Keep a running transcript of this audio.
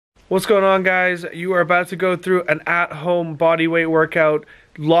What's going on, guys? You are about to go through an at-home bodyweight workout.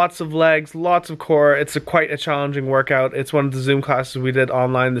 Lots of legs, lots of core. It's quite a challenging workout. It's one of the Zoom classes we did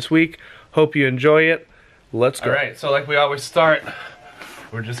online this week. Hope you enjoy it. Let's go. Alright, so like we always start,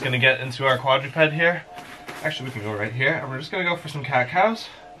 we're just going to get into our quadruped here. Actually, we can go right here. And we're just going to go for some cat-cows.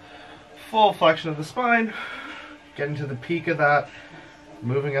 Full flexion of the spine. Getting to the peak of that.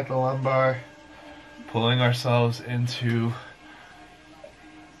 Moving at the lumbar. Pulling ourselves into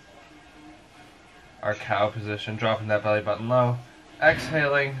our cow position, dropping that belly button low,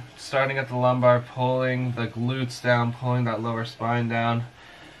 exhaling, starting at the lumbar, pulling the glutes down, pulling that lower spine down,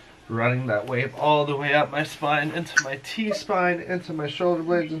 running that wave all the way up my spine, into my T-spine, into my shoulder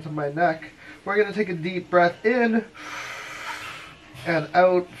blades, into my neck. We're going to take a deep breath in and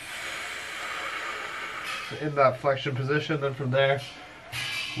out in that flexion position. Then from there,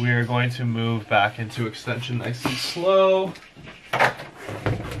 we are going to move back into extension nice and slow.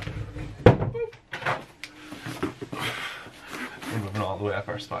 Moving all the way up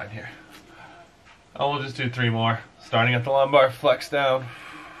our spine here. And we'll just do 3 more. Starting at the lumbar, flex down.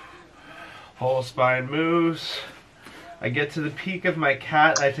 Whole spine moves. I get to the peak of my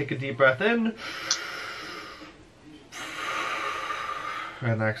cat. I take a deep breath in.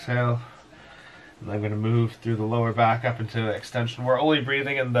 And exhale. And I'm going to move through the lower back up into the extension. We're only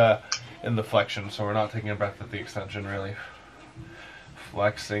breathing in the flexion, so we're not taking a breath at the extension really.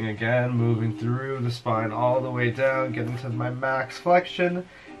 Flexing again, moving through the spine all the way down, getting to my max flexion,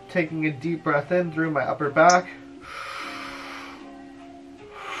 taking a deep breath in through my upper back.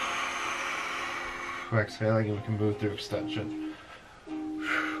 Exhaling, and we can move through extension.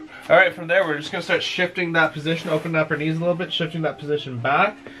 Alright, from there we're just going to start shifting that position, opening up our knees a little bit, shifting that position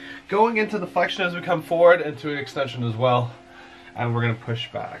back, going into the flexion as we come forward, into an extension as well, and we're going to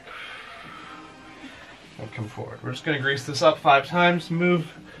push back. And come forward. We're just going to grease this up 5 times, move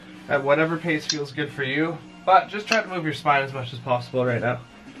at whatever pace feels good for you, but just try to move your spine as much as possible right now.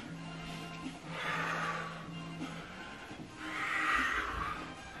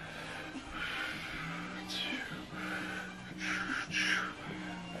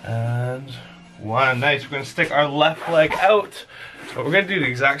 And 1. Nice. We're going to stick our left leg out, but we're going to do the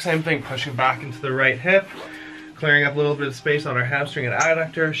exact same thing, pushing back into the right hip, clearing up a little bit of space on our hamstring and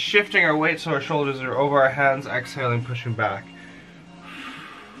adductor, shifting our weight so our shoulders are over our hands, exhaling, pushing back.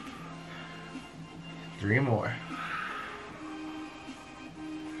 3 more.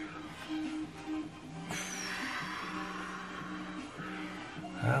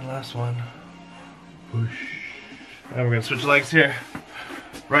 And last one. Push. And we're going to switch legs here.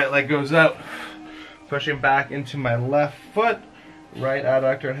 Right leg goes out, pushing back into my left foot. Right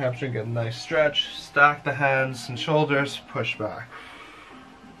adductor and hamstring get a nice stretch. Stack the hands and shoulders, push back.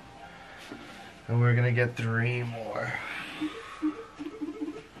 And we're gonna get 3 more.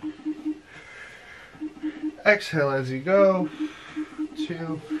 Exhale as you go.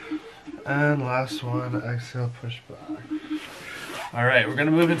 2. And last one, exhale, push back. Alright, we're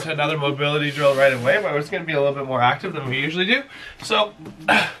gonna move into another mobility drill right away, but it's gonna be a little bit more active than we usually do. So,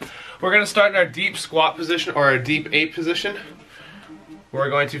 we're gonna start in our deep squat position, or our deep 8 position. We're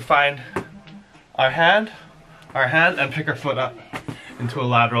going to find our hand, and pick our foot up into a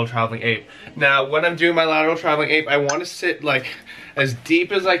lateral traveling ape. Now, when I'm doing my lateral traveling ape, I want to sit like as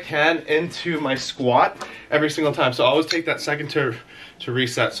deep as I can into my squat every single time. So I always take that second to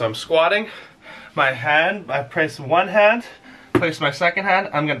reset. So I'm squatting, my hand, I place one hand, place my second hand.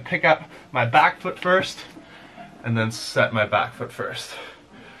 I'm going to pick up my back foot first, and then set my back foot first.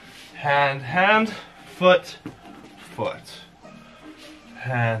 Hand, hand, foot, foot.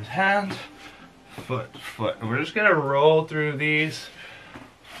 Hand, hand, foot, foot. And we're just gonna roll through these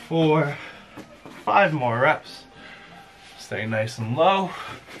for 5 more reps. Stay nice and low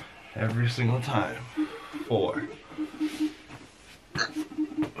every single time. 4,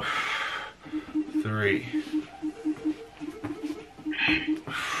 3,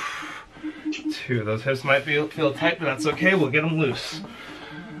 2. Those hips might feel tight, but that's okay. We'll get them loose.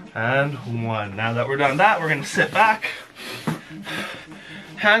 And 1. Now that we're done that, we're gonna sit back.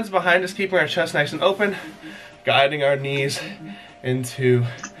 Hands behind us, keeping our chest nice and open, guiding our knees into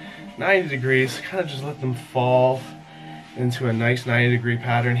 90 degrees. Kind of just let them fall into a nice 90-degree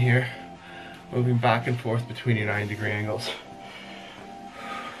pattern here, moving back and forth between your 90-degree angles.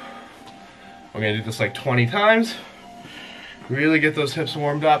 We're going to do this like 20 times. Really get those hips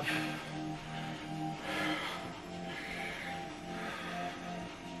warmed up.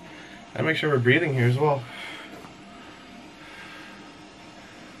 And make sure we're breathing here as well.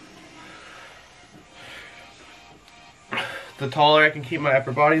 The taller I can keep my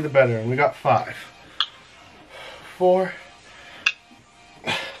upper body, the better. And we got 5, 4,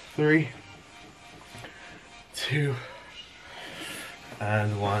 3, 2,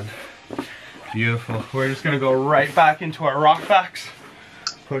 and 1. Beautiful. We're just gonna go right back into our rock backs.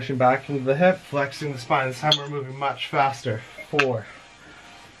 Pushing back into the hip, flexing the spine. This time we're moving much faster. 4,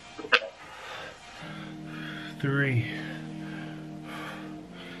 3,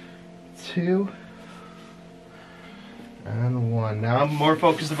 2, and 1. Now I'm more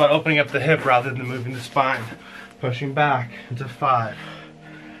focused about opening up the hip rather than moving the spine. Pushing back into 5,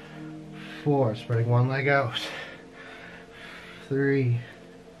 4, spreading one leg out. 3,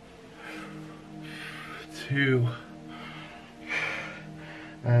 2,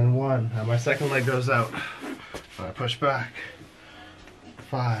 and 1. Now my second leg goes out. I push back.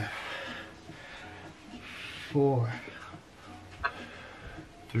 5, 4,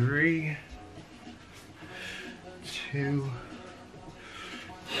 3, 2,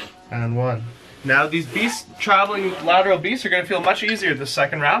 and 1. Now these beasts, traveling lateral beasts, are going to feel much easier this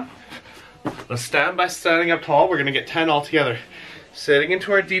second round. Let's stand by standing up tall. We're going to get 10 all together. Sitting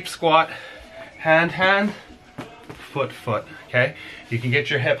into our deep squat, hand, hand, foot, foot, okay? You can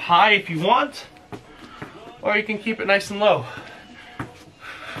get your hip high if you want, or you can keep it nice and low.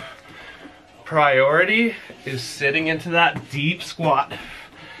 Priority is sitting into that deep squat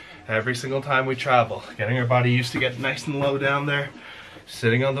every single time we travel. Getting our body used to get nice and low down there,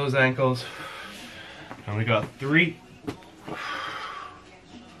 sitting on those ankles. And we got 3,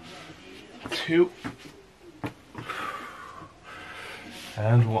 2,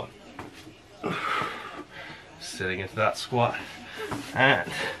 and 1. Sitting into that squat.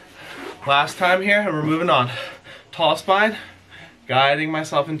 And last time here, and we're moving on. Tall spine, guiding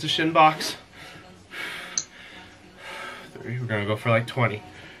myself into shin box. 3, we're gonna go for like 20.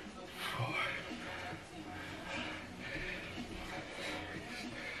 4,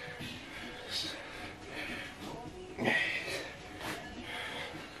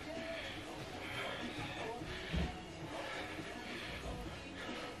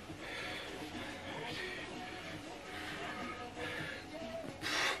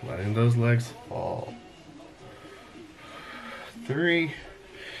 letting those legs fall. 3,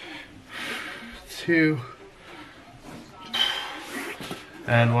 2,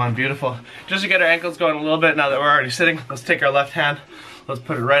 and 1. Beautiful. Just to get our ankles going a little bit now that we're already sitting, let's take our left hand, let's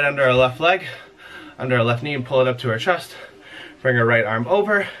put it right under our left leg, under our left knee, and pull it up to our chest. Bring our right arm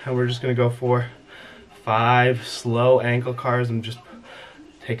over, and we're just going to go for 5 slow ankle cars. I'm just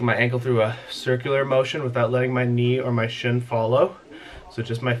taking my ankle through a circular motion without letting my knee or my shin follow. So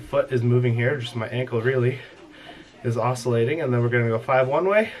just my foot is moving here, just my ankle really is oscillating, and then we're going to go 5 one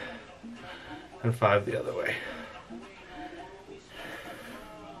way and 5 the other way.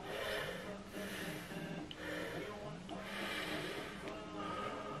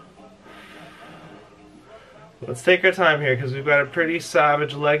 Let's take our time here because we've got a pretty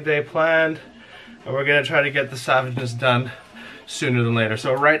savage leg day planned, and we're going to try to get the savageness done sooner than later.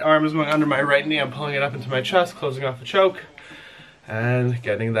 So right arm is going under my right knee, I'm pulling it up into my chest, closing off the choke, and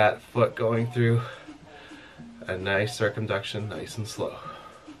getting that foot going through a nice circumduction, nice and slow.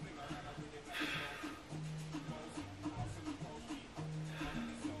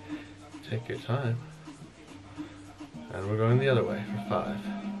 Take your time. And we're going the other way for 5,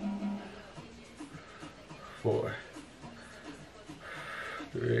 4,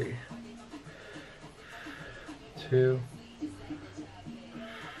 3, 2,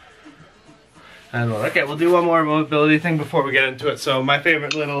 and 1. Okay, we'll do one more mobility thing before we get into it. So my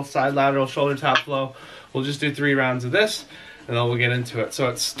favorite little side lateral shoulder tap flow. We'll just do 3 rounds of this, and then we'll get into it. So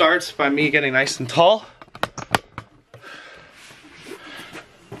it starts by me getting nice and tall.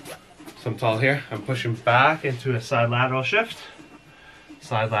 So I'm tall here. I'm pushing back into a side lateral shift.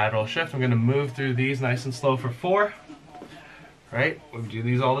 Side lateral shift. I'm going to move through these nice and slow for 4. Right? We do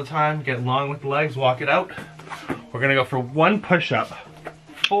these all the time. Get long with the legs. Walk it out. We're going to go for 1 push-up.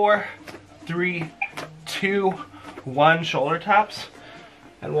 4, 3, 2, 1. Shoulder taps.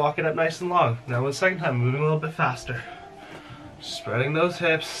 And walk it up nice and long. Now the second time, moving a little bit faster. Spreading those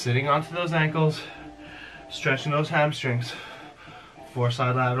hips. Sitting onto those ankles. Stretching those hamstrings. 4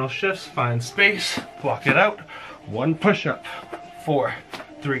 side lateral shifts, find space, walk it out. 1 push-up, 4,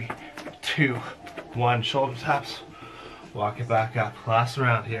 3, 2, 1. Shoulder taps, walk it back up. Last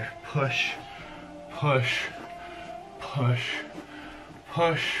round here. Push, push, push,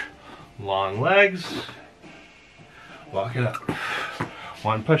 push. Long legs, walk it up.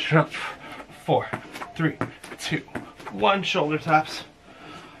 1 push-up, 4, 3, 2, 1. Shoulder taps,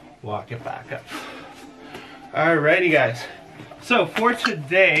 walk it back up. Alrighty, guys. So for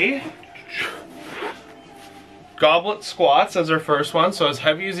today, goblet squats as our first one. So as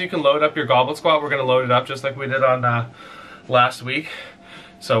heavy as you can load up your goblet squat, we're going to load it up just like we did on last week.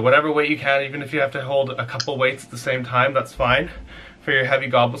 So whatever weight you can, even if you have to hold a couple weights at the same time, that's fine. For your heavy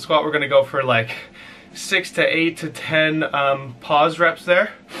goblet squat, we're gonna go for like 6 to 8 to 10 pause reps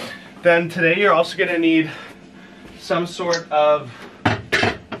there. Then today you're also gonna need some sort of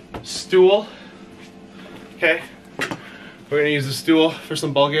stool, okay? We're gonna use the stool for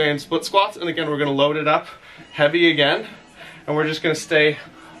some Bulgarian split squats, and again, we're gonna load it up heavy again, and we're just gonna stay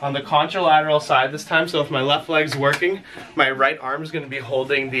on the contralateral side this time. So if my left leg's working, my right arm is gonna be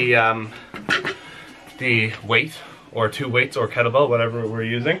holding the weight, or 2 weights, or kettlebell, whatever we're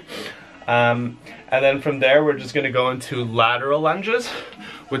using. And then from there, we're just gonna go into lateral lunges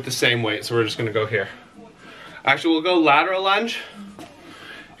with the same weight. So we're just gonna go here. Actually, we'll go lateral lunge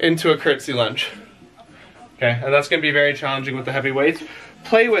into a curtsy lunge. Okay, and that's gonna be very challenging with the heavy weights.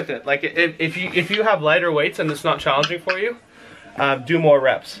 Play with it. Like if you have lighter weights and it's not challenging for you, do more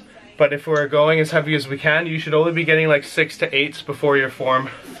reps. But if we're going as heavy as we can, you should only be getting like 6 to 8s before your form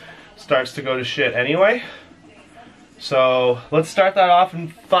starts to go to shit anyway. So let's start that off in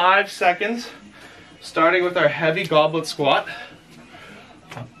 5 seconds, starting with our heavy goblet squat.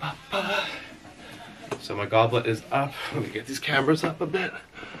 So my goblet is up. Let me get these cameras up a bit.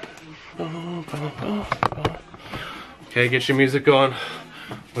 Okay, get your music going.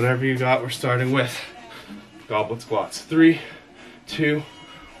 Whatever you got, we're starting with goblet squats. 3, 2,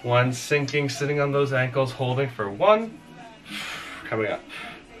 1, sinking, sitting on those ankles, holding for 1, coming up.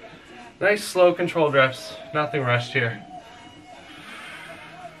 Nice, slow, controlled reps, nothing rushed here.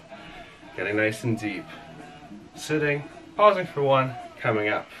 Getting nice and deep. Sitting, pausing for 1, coming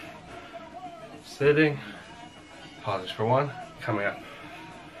up. Sitting, pausing for 1, coming up.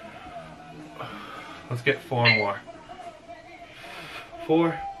 Let's get 4 more.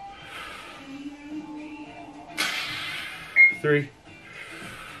 4, 3,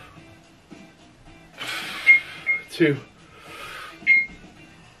 2,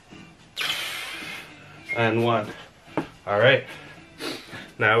 and 1. All right,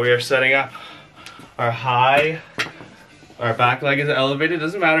 now we are setting up our back leg is elevated.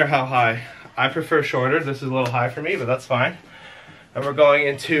 Doesn't matter how high. I prefer shorter. This is a little high for me, but that's fine. And we're going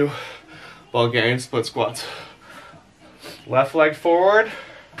into Bulgarian split squats. Left leg forward,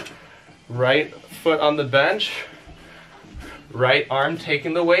 right foot on the bench, right arm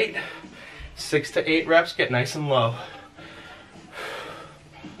taking the weight. 6 to 8 reps, get nice and low.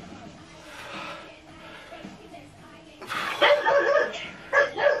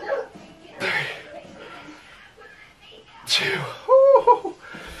 3, 2,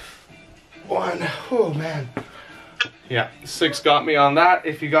 1. Oh man. Yeah, 6 got me on that.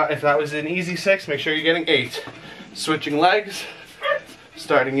 If that was an easy 6, make sure you're getting 8. Switching legs,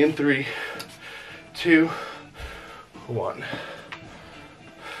 starting in 3, 2, 1.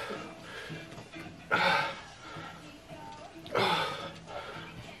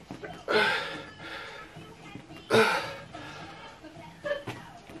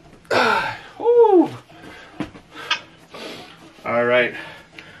 All right,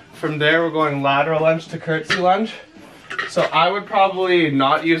 from there we're going lateral lunge to curtsy lunge. So I would probably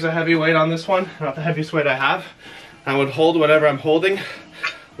not use a heavy weight on this one, not the heaviest weight I have. I would hold whatever I'm holding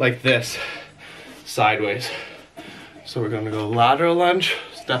like this, sideways. So we're gonna go lateral lunge,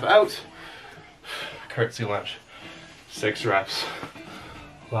 step out, curtsy lunge. 6 reps.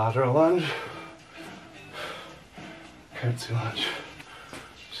 Lateral lunge, curtsy lunge.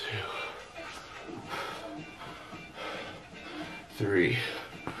 2, 3,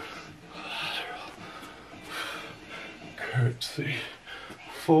 lateral, curtsy.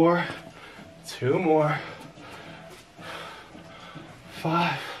 4, 2 more.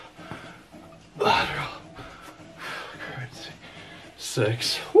 5, lateral, curtsy.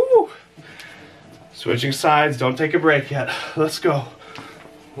 6, woo! Switching sides, don't take a break yet. Let's go.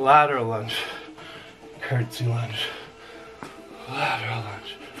 Lateral lunge, curtsy lunge, lateral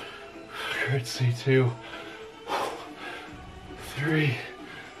lunge, curtsy. 2, 3,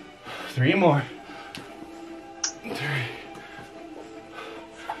 3 more. 3,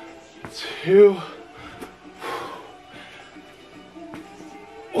 2,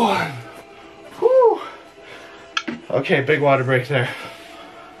 1. Whew. Okay, big water break there.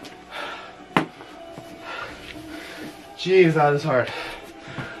 Jeez, that is hard.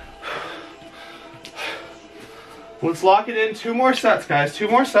 Let's lock it in. 2 more sets, guys. 2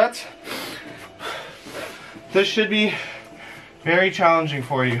 more sets. This should be very challenging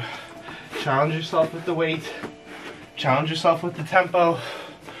for you. Challenge yourself with the weight. Challenge yourself with the tempo.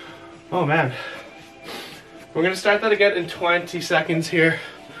 Oh man. We're gonna start that again in 20 seconds here.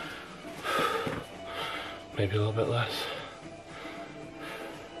 Maybe a little bit less.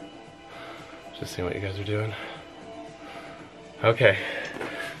 Just seeing what you guys are doing. Okay,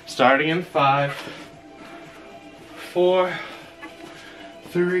 starting in 5, 4,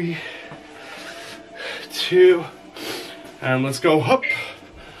 3, 2, and let's go up.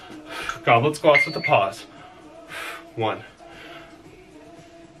 Goblet squats with the pause. 1,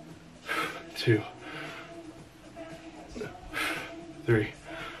 2, 3,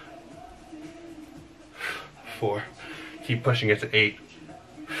 4. Keep pushing it to 8,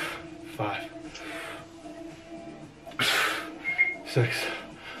 5, 6,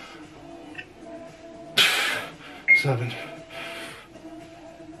 7,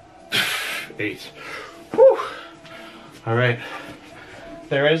 8. Whew. All right.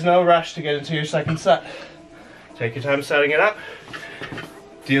 There is no rush to get into your second set. Take your time setting it up.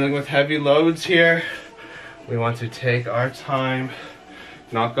 Dealing with heavy loads here, we want to take our time,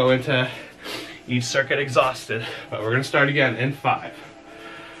 not go into each circuit exhausted, but we're gonna start again in 5,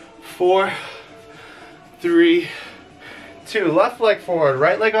 4, 3, 2. Left leg forward,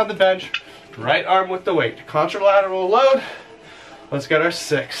 right leg on the bench, right arm with the weight. Contralateral load. Let's get our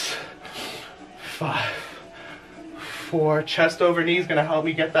 6, 5, 4. Chest over knee is gonna help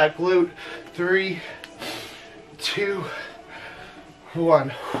me get that glute. 3, 2,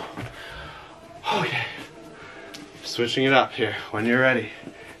 1. Okay. Switching it up here when you're ready.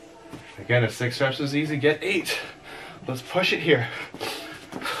 Again, if 6 reps is easy, get 8. Let's push it here.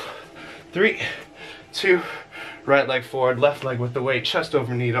 3, 2, right leg forward, left leg with the weight, chest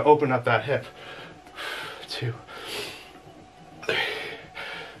over knee to open up that hip. 2, 3,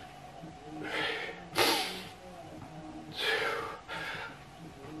 2,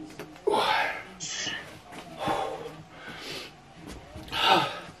 1.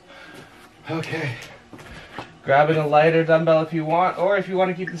 Okay. Grabbing a lighter dumbbell if you want, or if you want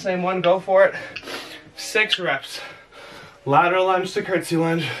to keep the same one, go for it. 6 reps. Lateral lunge to curtsy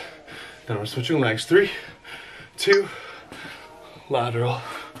lunge. Then we're switching legs. 3, 2, lateral,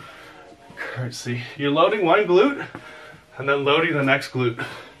 curtsy. You're loading one glute and then loading the next glute.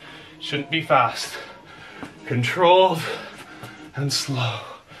 Shouldn't be fast. Controlled and slow.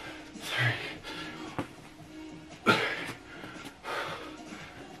 3,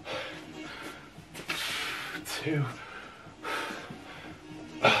 2,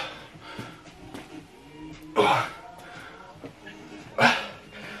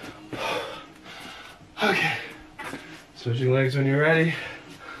 okay. Switching legs when you're ready.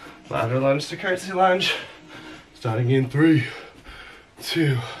 Lateral lunge to curtsy lunge. Starting in 3,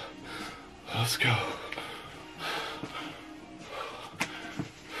 2, let's go.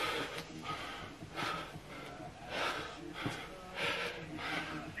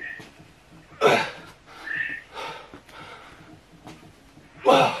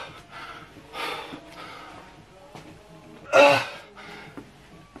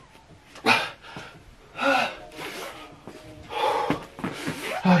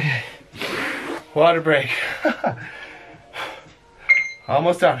 Okay, water break.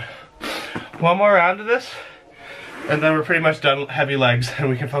 Almost done. One more round of this, and then we're pretty much done heavy legs, and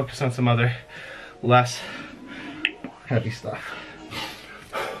we can focus on some other less heavy stuff.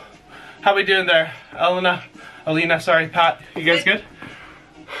 How we doing there, Alina, sorry, Pat? You guys good?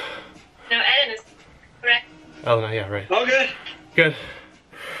 No, Ellen is correct. Elena, yeah, right. All good. Good.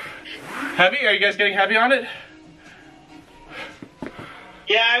 Heavy? Are you guys getting heavy on it?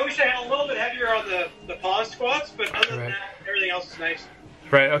 Yeah, I wish I had a little bit heavier on the pause squats, but other than that, everything else is nice.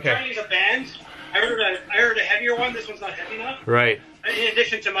 Right, I'm okay. trying to use a band. I heard a heavier one. This one's not heavy enough. Right. In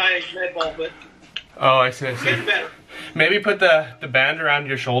addition to my med ball, but Oh, I see, I it's see. getting better. Maybe put the band around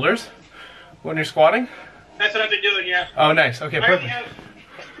your shoulders when you're squatting? That's what I've been doing, yeah. Oh, nice. Okay, perfect.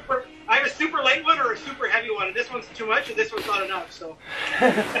 I have a super light one or a super heavy one, and this one's too much, and this one's not enough, so.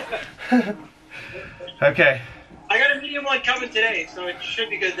 Okay. I got a medium one coming today, so it should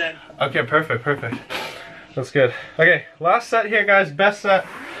be good then. Okay, perfect, perfect. That's good. Okay, last set here, guys. Best set.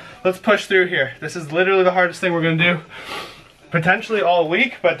 Let's push through here. This is literally the hardest thing we're gonna do. Potentially all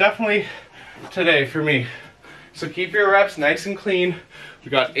week, but definitely today for me. So keep your reps nice and clean.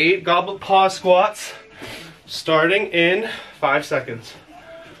 We got 8 goblet pause squats, starting in 5 seconds.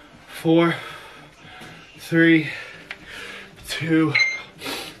 4, 3, 2,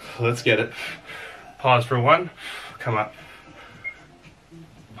 let's get it. Pause for 1, come up.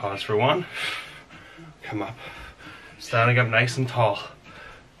 Pause for 1, come up. Standing up nice and tall.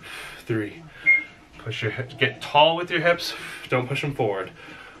 3, push your hips, get tall with your hips, don't push them forward.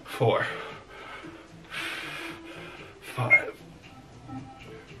 4, 5,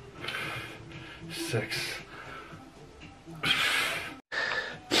 6.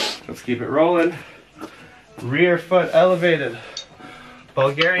 Let's keep it rolling. Rear foot elevated.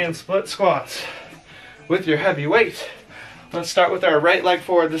 Bulgarian split squats with your heavy weight. Let's start with our right leg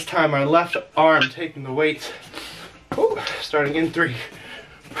forward this time, our left arm taking the weight. Ooh, starting in 3,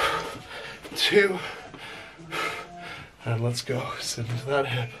 2, and let's go. Sit into that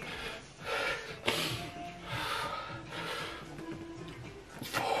hip.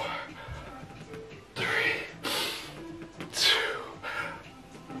 4, 3, 2,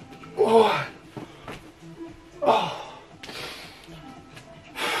 1. Oh.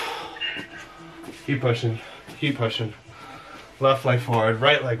 Keep pushing, keep pushing. Left leg forward,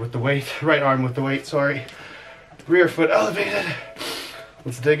 right leg with the weight, right arm with the weight, sorry. Rear foot elevated.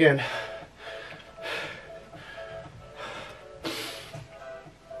 Let's dig in.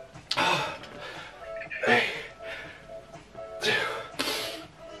 3, 2,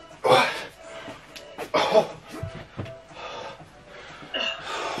 1. Oh.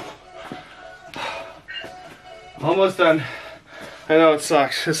 Almost done. I know it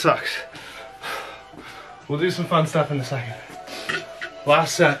sucks, it sucks. We'll do some fun stuff in a second.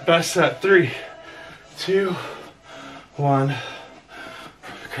 Last set, best set. 3, 2, 1.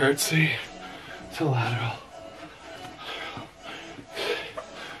 Curtsy to lateral.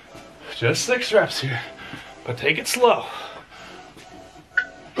 Just 6 reps here, but take it slow.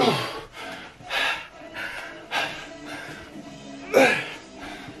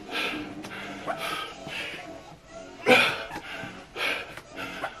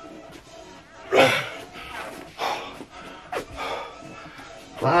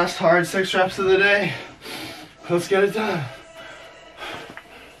 Last hard 6 reps of the day. Let's get it done.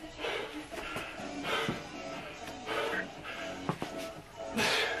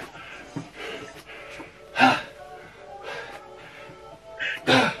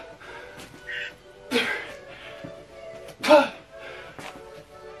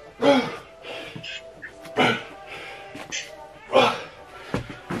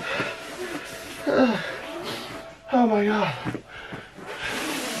 Oh my God.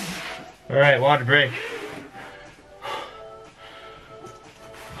 All right, water break.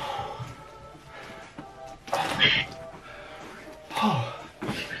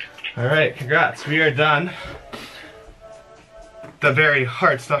 All right, congrats, we are done. The very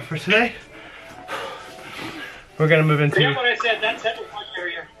hard stuff for today. We're gonna move into... Forget what I said, that set was much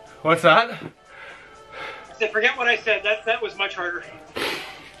easier. What's that? I said, forget what I said, that was much harder.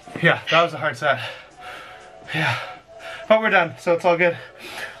 Yeah, that was a hard set. Yeah, but we're done, so it's all good.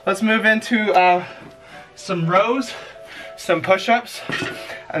 Let's move into some rows, some push-ups,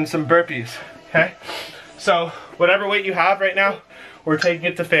 and some burpees, okay? So, whatever weight you have right now, we're taking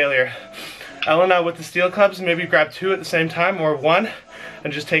it to failure. Elena, with the steel clubs, maybe grab 2 at the same time, or 1,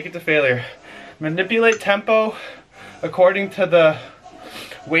 and just take it to failure. Manipulate tempo according to the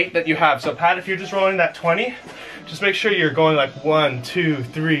weight that you have. So Pat, if you're just rolling that 20, just make sure you're going like 1, 2,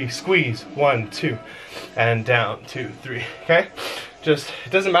 3, squeeze, 1, 2, and down, 2, 3, okay? Just,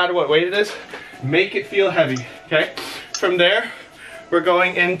 it doesn't matter what weight it is, make it feel heavy, okay? From there, we're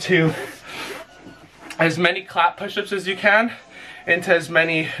going into as many clap push-ups as you can, into as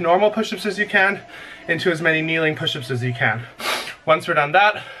many normal push-ups as you can, into as many kneeling push-ups as you can. Once we're done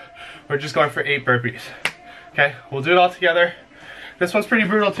that, we're just going for 8 burpees, okay? We'll do it all together. This one's pretty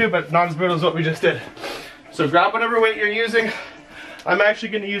brutal too, but not as brutal as what we just did. So grab whatever weight you're using. I'm actually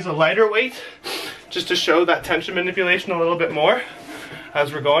gonna use a lighter weight, just to show that tension manipulation a little bit more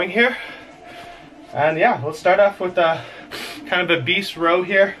as we're going here. And yeah, let's start off with kind of a beast row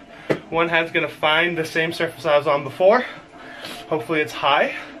here. One hand's gonna find the same surface I was on before. Hopefully it's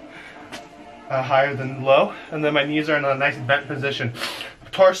high, higher than low. And then my knees are in a nice bent position.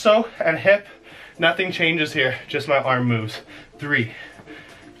 Torso and hip, nothing changes here, just my arm moves. 3,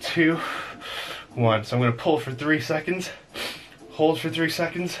 2, 1. So I'm gonna pull for 3 seconds, hold for 3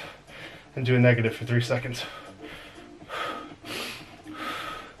 seconds, and do a negative for 3 seconds.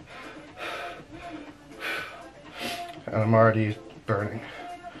 And I'm already burning.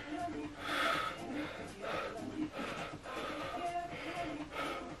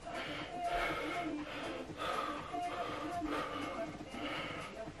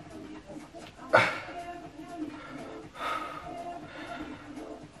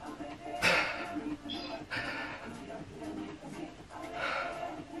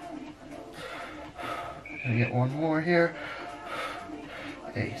 Gonna get one more here.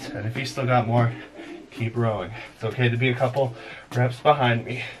 8. And if you still got more, keep rowing. It's okay to be a couple reps behind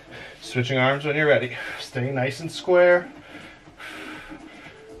me. Switching arms when you're ready. Stay nice and square.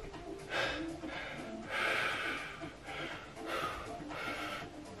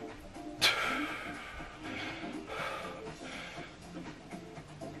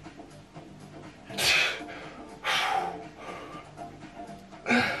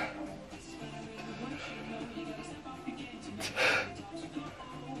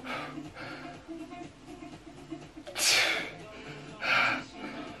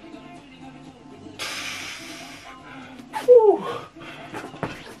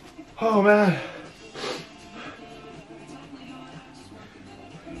 Oh man.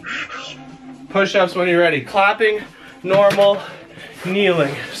 Push-ups when you're ready. Clapping, normal,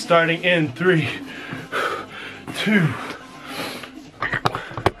 kneeling. Starting in 3, 2,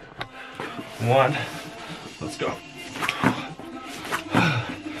 1. Let's go.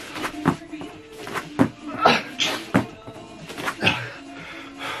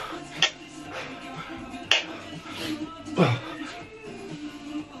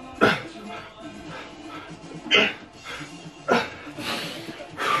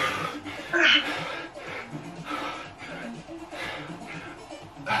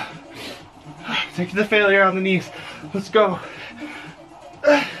 Take the failure on the knees. Let's go.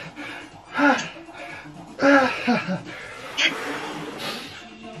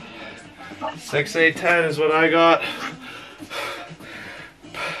 6, 8, 10 is what I got.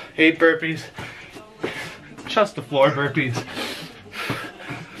 8 burpees. Just the floor burpees.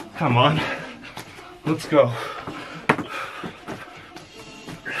 Come on. Let's go.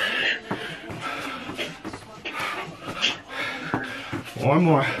 4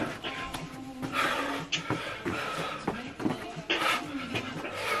 more.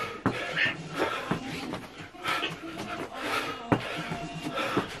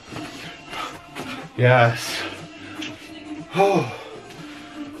 Yes. Oh.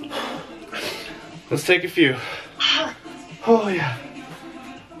 Let's take a few. Oh yeah.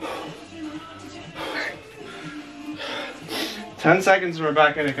 10 seconds and we're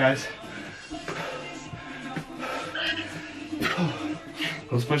back in it, guys.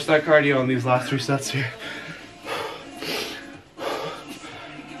 Let's push that cardio on these last 3 sets here.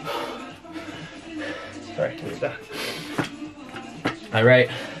 Sorry, give me that. All right.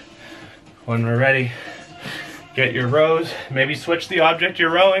 When we're ready, get your rows. Maybe switch the object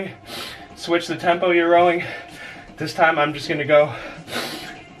you're rowing, switch the tempo you're rowing. This time I'm just gonna go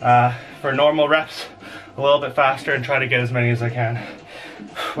for normal reps a little bit faster and try to get as many as I can.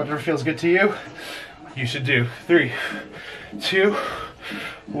 Whatever feels good to you, you should do. 3, 2,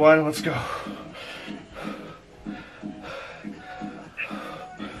 1, let's go.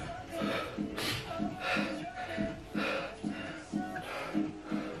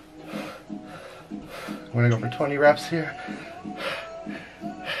 I'm gonna go for 20 reps here.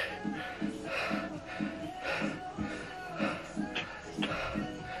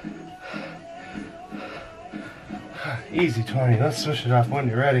 Easy 20, let's switch it up when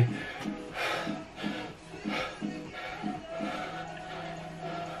you're ready.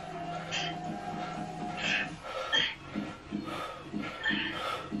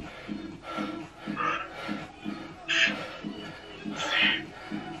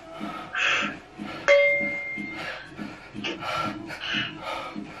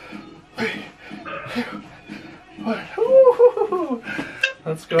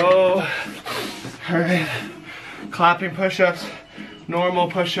 Let's go. All right. Clapping push-ups, normal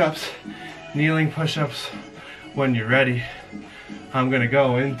push-ups, kneeling push-ups when you're ready. I'm gonna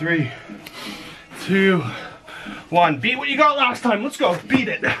go in 3, 2, 1. Beat what you got last time. Let's go. Beat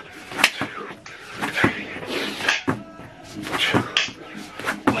it. 2, 3, 2,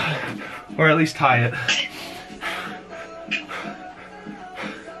 1. Or at least tie it.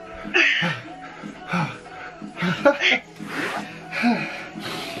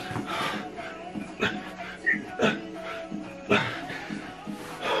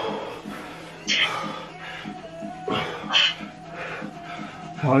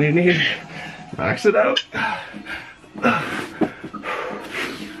 All you need, max it out.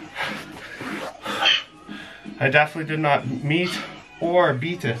 I definitely did not meet or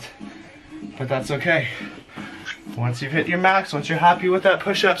beat it, but that's okay. Once you've hit your max, once you're happy with that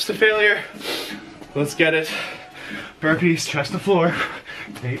push-ups to failure, let's get it. Burpees, chest to floor,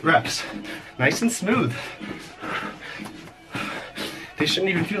 8 reps. Nice and smooth. They shouldn't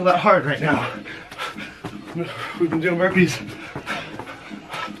even feel that hard right now. We've been doing burpees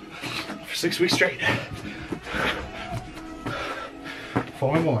for 6 weeks straight.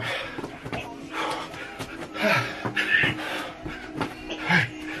 4 more.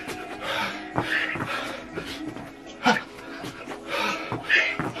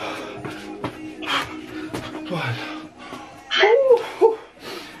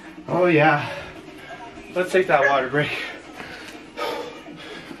 Oh yeah. Let's take that water break.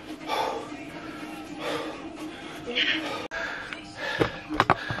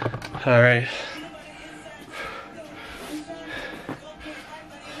 All right.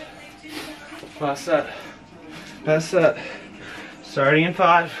 Last set. Best set. Starting in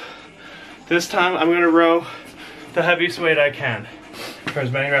 5. This time I'm gonna row the heaviest weight I can for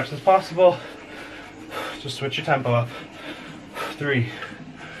as many reps as possible. Just switch your tempo up. 3,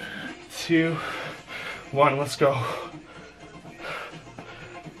 2, 1, let's go.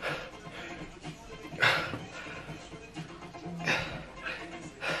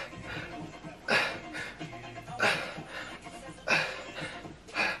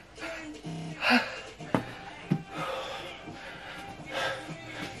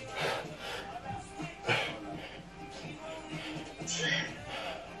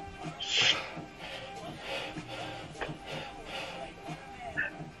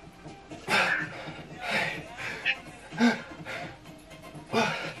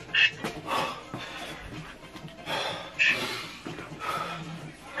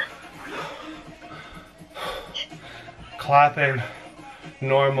 Clapping,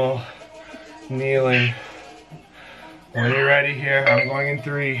 normal, kneeling. When you're ready here, I'm going in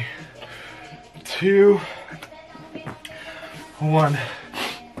 3, 2, 1.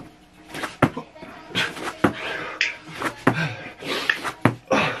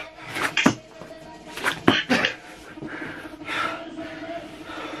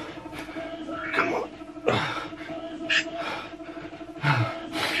 Come on.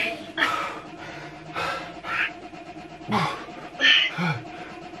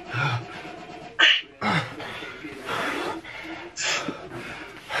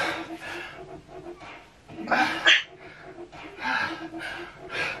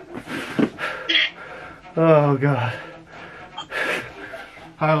 Oh God.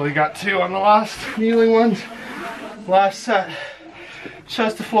 I only got 2 on the last kneeling ones. Last set.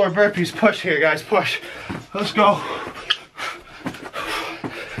 Chest to floor burpees. Push here, guys. Push. Let's go.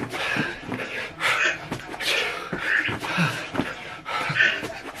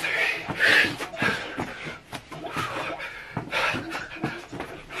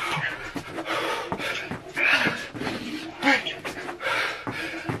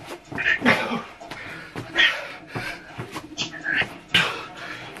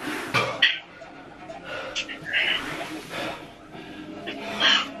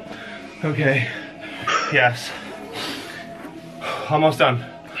 Okay, yes. Almost done.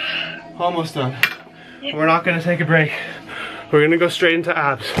 Almost done. We're not gonna take a break. We're gonna go straight into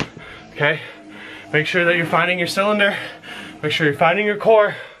abs, okay? Make sure that you're finding your cylinder. Make sure you're finding your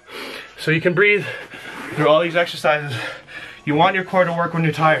core so you can breathe through all these exercises. You want your core to work when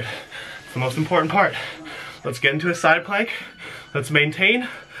you're tired. It's the most important part. Let's get into a side plank. Let's maintain.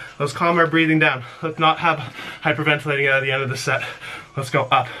 Let's calm our breathing down. Let's not have hyperventilating at the end of the set. Let's go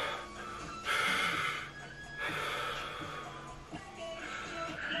up.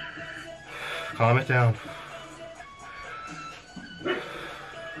 Calm it down.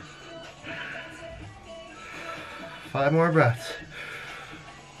 Five more breaths.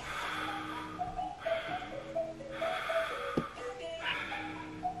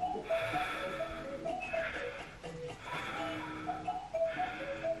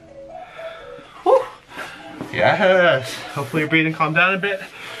 Woo. Yes. Hopefully your breathing calmed down a bit.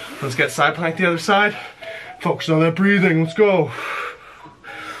 Let's get side plank the other side. Focus on that breathing. Let's go.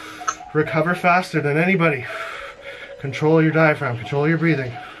 Recover faster than anybody. Control your diaphragm, control your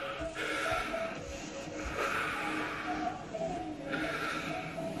breathing.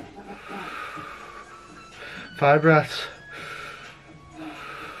 Five breaths.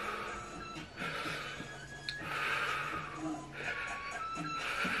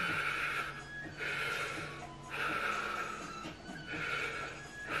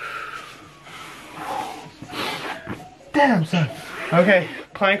 Damn, son. Okay.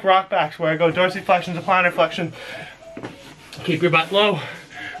 Plank rock backs where I go dorsiflexion to plantar flexion. Keep your butt low.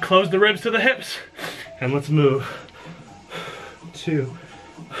 Close the ribs to the hips. And let's move. 2,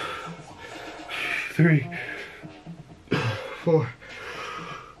 3, 4,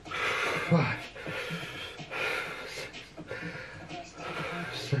 5, 6,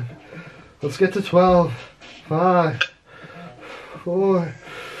 7. Let's get to 12. 5, 4,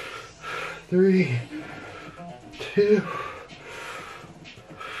 3, 2,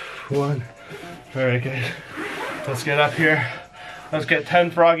 1. All right, guys. Let's get up here. Let's get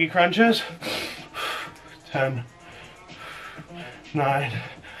 10 froggy crunches. 10, 9,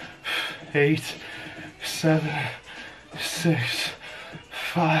 8, 7, 6,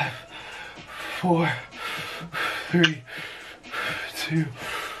 5, 4, 3, 2,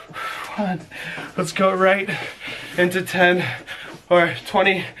 1. Let's go right into 10 or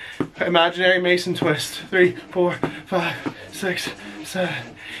 20 imaginary Mason twists. 3, 4, 5, 6, 7,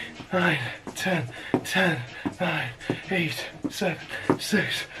 9, 10, 10, 9, 8, 7,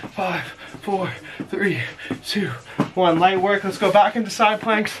 6, 5, 4, 3, 2, 1. Light work. Let's go back into side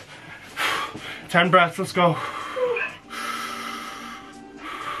planks. 10 breaths. Let's go.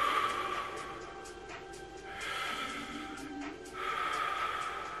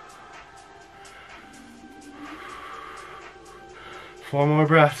 4 more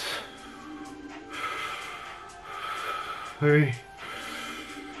breaths. 3,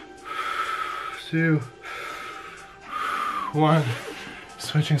 2, 1.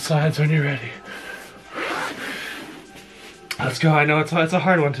 Switching sides when you're ready. Let's go. I know it's a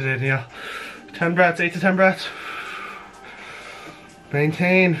hard one today, Neil. 10 breaths, 8 to 10 breaths.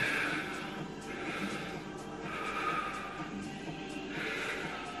 Maintain.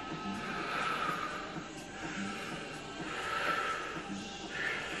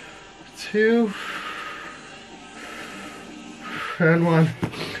 Two. And 1.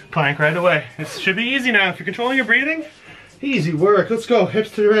 Plank right away. It should be easy now. If you're controlling your breathing, easy work. Let's go.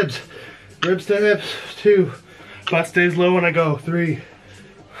 Hips to ribs. Ribs to hips. 2. Butt stays low when I go. 3,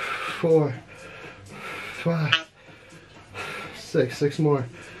 4, 5, 6. 6 more.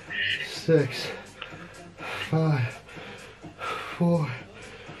 6, 5, 4,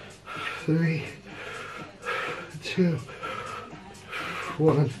 3, 2,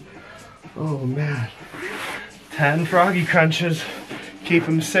 1. Oh man. 10 froggy crunches. Keep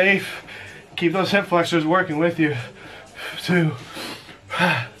them safe. Keep those hip flexors working with you. 2,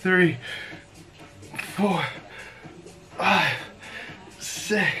 3, 4, 5,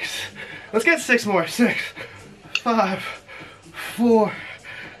 6. Let's get 6 more. 6, 5, 4,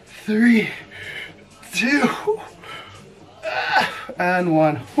 3, 2, and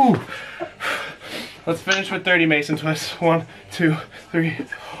 1. Whew. Let's finish with 30 Mason twists. 1, 2, 3,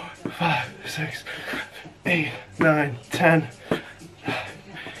 4, 5, 6, 8, 9, 10.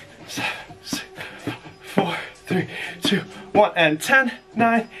 7, 6, 4, 3, 2, 1, and 10,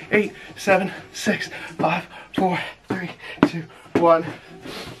 9, 8, 7, 6, 5, 4, 3, 2, 1.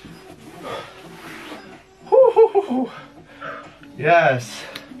 Woo-hoo-hoo-hoo. Yes.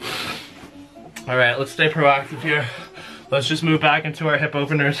 All right, let's stay proactive here. Let's just move back into our hip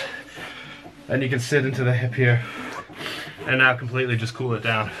openers. And you can sit into the hip here. And now completely just cool it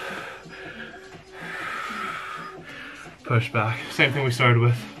down. Push back. Same thing we started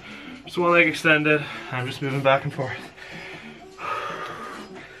with. Just one leg extended. I'm just moving back and forth.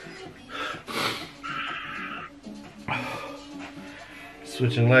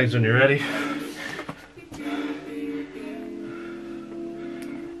 Switching legs when you're ready.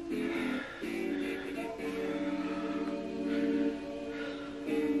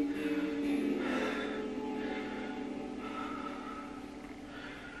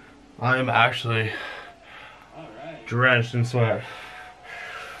 I am actually drenched in sweat.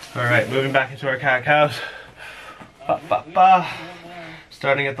 Alright, moving back into our cat-cows.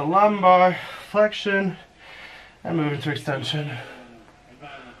 Starting at the lumbar, flexion, and moving to extension.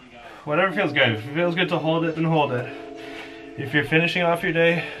 Whatever feels good. If it feels good to hold it, then hold it. If you're finishing off your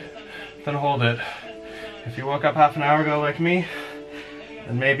day, then hold it. If you woke up half an hour ago like me,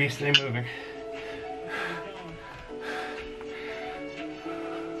 then maybe stay moving.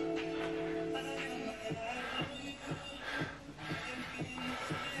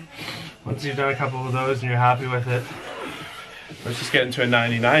 Once you've done a couple of those and you're happy with it, let's just get into a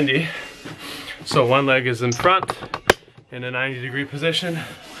 90-90. So one leg is in front in a 90-degree position.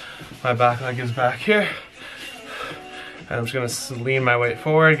 My back leg is back here. And I'm just gonna lean my weight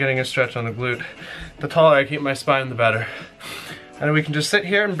forward, getting a stretch on the glute. The taller I keep my spine, the better. And we can just sit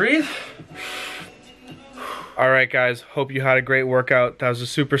here and breathe. Alright guys, hope you had a great workout. That was a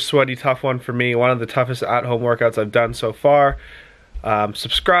super sweaty, tough one for me. One of the toughest at-home workouts I've done so far.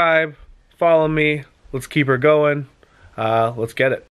 Subscribe, follow me, let's keep her going. Let's get it.